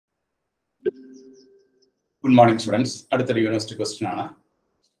Good morning, students. അടുത്തൊരു university question ആണ്.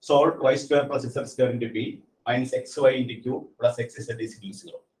 Solve y square plus z square into p minus xy into q plus xz is equal to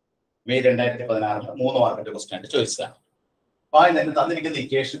 0. May 2016 3 മാർക്കിന്റെ question ആയിട്ട് ചോദിച്ചതാണ്. അപ്പോൾ ഇതിന് തന്നിരിക്കുന്ന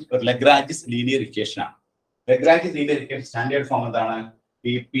ഇക്വേഷൻ ഒരു ലഗ്രാഞ്ചിസ് ലീനിയർ ഇക്വേഷൻ ആണ്. ലഗ്രാഞ്ചിസ് ലീനിയർ ഇക്വേഷൻ സ്റ്റാൻഡേർഡ് ഫോം എന്താണ്?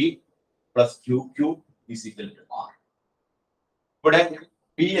 pp plus qq is equal to r. ഇവിടെ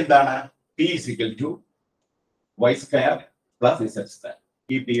p എന്താണ്? p is equal to y square plus z square.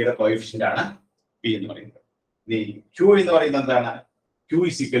 ഈ p യുടെ കോഎഫിഷ്യന്റ് ആണ് p എന്ന് പറയുന്നത്. Q എന്ന് പറയുന്നത് എന്താണ്? Q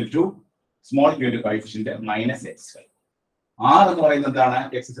is equal to small q ന്റെ കോഎഫിഷ്യന്റ് മൈനസ് x. R എന്ന് പറയുന്നത് എന്താണ്?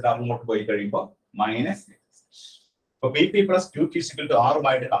 x അങ്ങോട്ട് പോയി കഴിയുമ്പോൾ മൈനസ് x. അപ്പോൾ bp plus qq is equal to r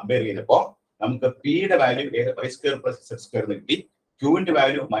ഉമായിട്ട് compare ചെയ്തപ്പോൾ നമുക്ക് p യുടെ value y square plus z square കിട്ടി, q ന്റെ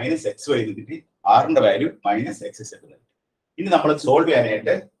വാല്യൂ മൈനസ് xy കിട്ടി, r ന്റെ വാല്യൂ മൈനസ് xz കിട്ടി. ഇനി നമ്മൾ സോൾവ്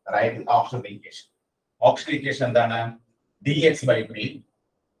ചെയ്യാനായിട്ട് right option equation. Option equation എന്താണ്? dx by p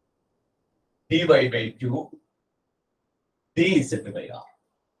dy by q dz by r.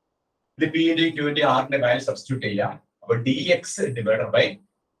 ഇത് p ന്റെ q ന്റെ r ന്റെ വാല്യൂ സബ്സ്റ്റിറ്റ്യൂട്ട് ചെയ്യാം. അപ്പോൾ dx divided by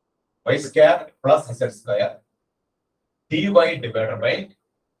y square plus z square dy divided by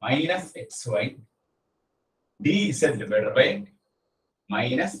minus xy dz divided by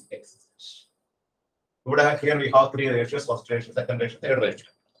minus xz. ഇവിടെ here we have three ratios: first ratio, second ratio, third ratio.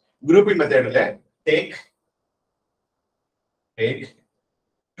 Grouping method le take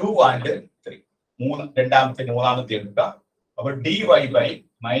 2 and 3. രണ്ടാമത്തെ മൂന്നാമത്തെ എടുക്കുക. അപ്പോൾ dy by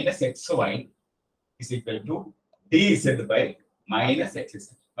minus xy is equal to dz by minus xz.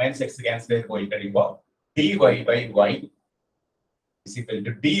 Minus x cancel ചെയ്ത് പോയി കഴിയുമ്പോൾ dy by y is equal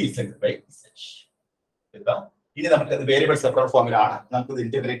to dz by z. ഇനി നമുക്ക് അത് വേരിയബിൾ സെപ്പറേറ്റ് ഫോമിലാണ്. നമുക്ക് ഇത്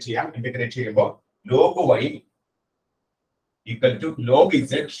ഇന്റഗ്രേറ്റ് ചെയ്യാം. ഇന്റഗ്രേറ്റ് ചെയ്യുമ്പോൾ log y equal to log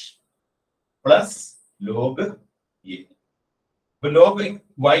z plus log a. ഇപ്പോൾ log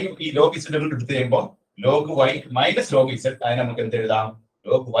y ഈ log z എടുത്ത് കഴിയുമ്പോൾ log y minus log z അതിനെ നമുക്ക് എന്ത് എഴുതാം?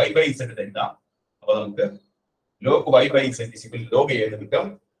 log y by z എഴുതാം. അപ്പോൾ നമുക്ക് log y by z is equal to log a എന്ന് കിട്ടും.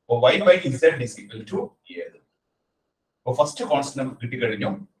 അപ്പോൾ y by z is equal to a. അപ്പോൾ ഫസ്റ്റ് കോൺസ്റ്റന്റ് നമുക്ക് കിട്ടി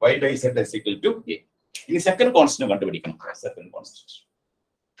കഴിഞ്ഞു. y by z is equal to a. ഇനി സെക്കൻഡ് കോൺസ്റ്റന്റ് കണ്ടുപിടിക്കണം.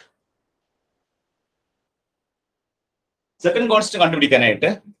 സെക്കൻഡ് കോൺസ്റ്റന്റ് കണ്ടുപിടിക്കാനായിട്ട്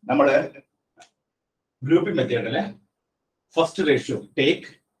നമ്മൾ grouping മെത്തേഡിലെ first ratio take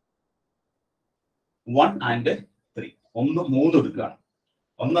 1 and 3. 1 3 എടുക്കുകയാണ്.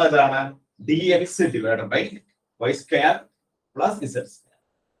 ഒന്ന് ഏതാണ്? dx divided by y square plus z square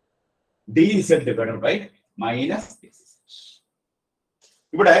dz divided by minus x.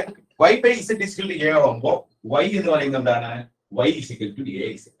 ഇവിടെ y by z is equal to a ആകുമ്പോൾ y എന്ന് പറയുന്നത് എന്താണ്? y is equal to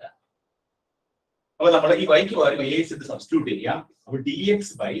ax. അപ്പോൾ നമ്മൾ ഈ y ക്ക് പകരം ax സബ്സ്റ്റിറ്റ്യൂട്ട് ചെയ്യാം. അപ്പോൾ dx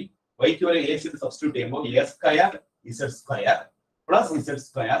by y ക്ക് പകരം ax സബ്സ്റ്റിറ്റ്യൂട്ട് ചെയ്യുമ്പോൾ a square z square plus z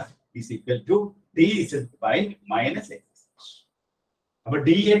square is equal to dz by minus x. അപ്പോൾ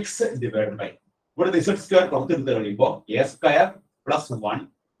dx divided by ഇവിടെ z square പുറത്തെടുത്ത് കഴിയുമ്പോൾ a square plus 1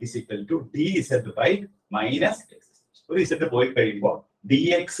 is equal to dz by minus x. ഒരു z പോയി കഴിയുമ്പോൾ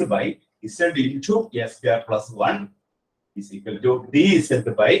dx by z into a square plus 1 is equal to dz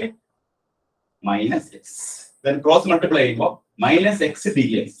by minus x. Then cross multiply ചെയ്യുമ്പോൾ minus x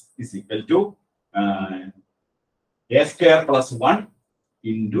dx is equal to a square plus 1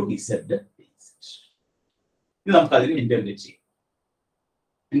 into z dz. ഇത് നമുക്ക് അതിന് integrate ചെയ്യാം.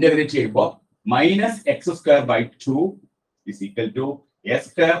 Integrate ചെയ്യുമ്പോൾ minus x square by 2 is equal to a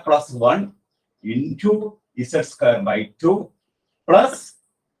square plus 1 into z square by 2 plus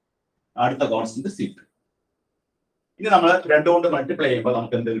അടുത്ത constant c2. ഇനി നമ്മൾ 2 കൊണ്ട് multiply ചെയ്യുമ്പോൾ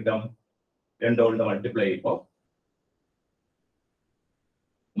നമുക്ക് എന്ത് കിട്ടും? 2 കൊണ്ട് മൾട്ടിപ്ലൈ ചെയ്യുമ്പോൾ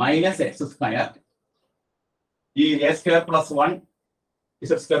minus x square ഈ a square plus 1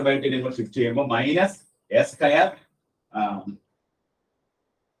 z square by 2 നമ്മൾ ഷിഫ്റ്റ് ചെയ്യുമ്പോൾ minus a square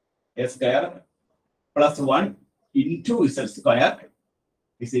plus 1 into z square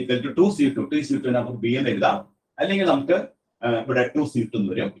is equal to 2c2. 2c2 നമുക്ക് b എന്ന് എഴുതാം. അല്ലെങ്കിൽ നമുക്ക് ഇവിടെ 2c2 എന്ന്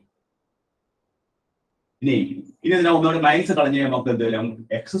വരും. ഇനി ഇതിനെ ഒന്നുകൂടി മൈനസ് കളഞ്ഞ് നമുക്ക് എന്ത് വരും?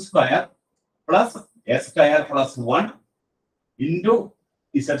 x square plus a square plus 1 into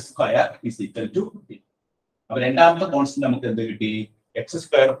z square is equal to b. അപ്പോൾ രണ്ടാമത്തെ കോൺസ്റ്റന്റ് നമുക്ക് എന്ത് കിട്ടി? x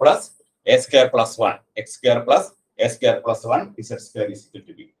square plus a square plus 1. x square plus a square plus 1 z square is equal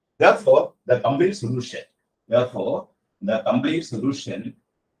to b. Therefore, the complete solution f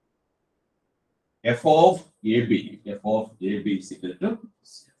of ab is equal to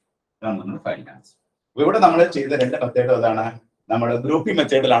 0. Finance. ഇവിടെ നമ്മൾ ചെയ്ത രണ്ട് method അതാണ്. നമ്മൾ grouping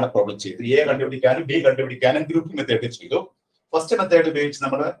മെത്തേഡിലാണ് problem ചെയ്തത്. A കണ്ടുപിടിക്കാനും B കണ്ടുപിടിക്കാനും grouping method ചെയ്തു. ഫസ്റ്റ് മെത്തേഡ് ഉപയോഗിച്ച്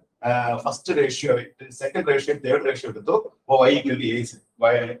നമ്മൾ first ratio, second ratio, third ratio എടുത്തു. y equal to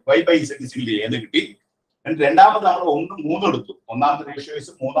a, y by z is equal to a എന്ന് കിട്ടി. രണ്ടാമത് നമ്മൾ 1, 3 എടുത്തു. ഒന്നാമത്തെ റേഷ്യോ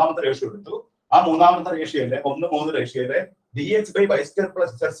മൂന്നാമത്തെ റേഷ്യോ എടുത്തു. ആ മൂന്നാമത്തെ റേഷ്യോയിലെ 1, 3 റേഷ്യോയിലെ dx by y square plus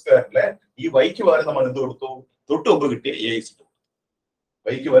z സ്ക്വയറിലെ ഈ y-ക്ക് പകരം നമ്മൾ എന്ത് കൊടുത്തു? തൊട്ട് മുമ്പ് കിട്ടിയ a z.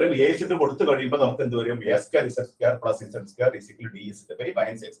 y-ക്ക് പകരം a z കൊടുത്തു കഴിയുമ്പോൾ നമുക്ക് എന്ത് വരും? a square z square plus z square is equal to dz by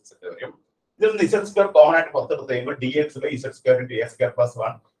minus x z വരും. ഇതിൽ നിന്ന് z സ്ക്വയർ കോമൺ ആയിട്ട് പുറത്തെടുത്ത് കഴിയുമ്പോൾ dx by z square into a square plus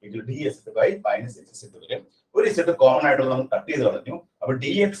 1 equal to dz by minus x z വരും. ഒരു z common ആയിട്ട് നമ്മൾ കട്ട് ചെയ്ത് കളഞ്ഞു. അപ്പോൾ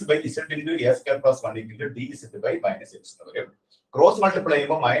dx by z into a square plus 1 equal to dz by minus x വരും. Cross multiply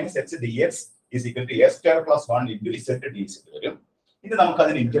ചെയ്യുമ്പോൾ minus x dx is equal to a square plus 1 into z dz വരും. ഇനി നമുക്ക്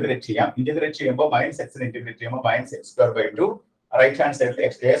അതിനെ ഇന്റഗ്രേറ്റ് ചെയ്യാം. ഇന്റഗ്രേറ്റ് ചെയ്യുമ്പോൾ minus x നെ integrate ചെയ്യുമ്പോൾ minus x square by 2, right hand സൈഡിൽ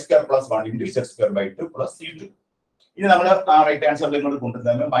a square plus 1 into z square by 2 plus c2. ഇനി നമ്മൾ ആ റൈറ്റ് ഹാൻഡ് സൈഡിൽ ഇങ്ങോട്ട്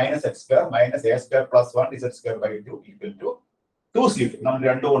കൊണ്ടുവരുമ്പോൾ minus x square minus a square plus 1 z square by 2 equal to 2c2. നമ്മൾ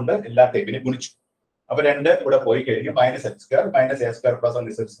രണ്ടും കൊണ്ട് എല്ലാ ടൈപ്പിനെ ഗുണിച്ചു. അപ്പോൾ 2 ഇവിടെ പോയി കഴിഞ്ഞു. minus x square minus a square plus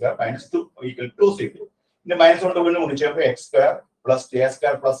 1 z square minus 2 equal to 2c2. ഇനി മൈനസ് കൊണ്ട് വീണ്ടും ഗുണിച്ചപ്പോൾ x square plus a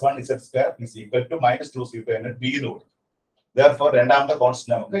square plus 1 z square is equal to minus 2c2 എന്ന് b എന്ന് കൊടുത്തു. Therefore, രണ്ടാമത്തെ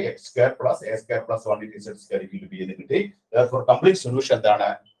കോൺസ്റ്റന്റ് നമുക്ക് x square plus a square plus 1 z square equal to b എന്ന് കിട്ടി. Therefore, complete solution എന്താണ്?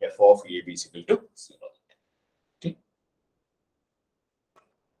 f of a b is equal to 0.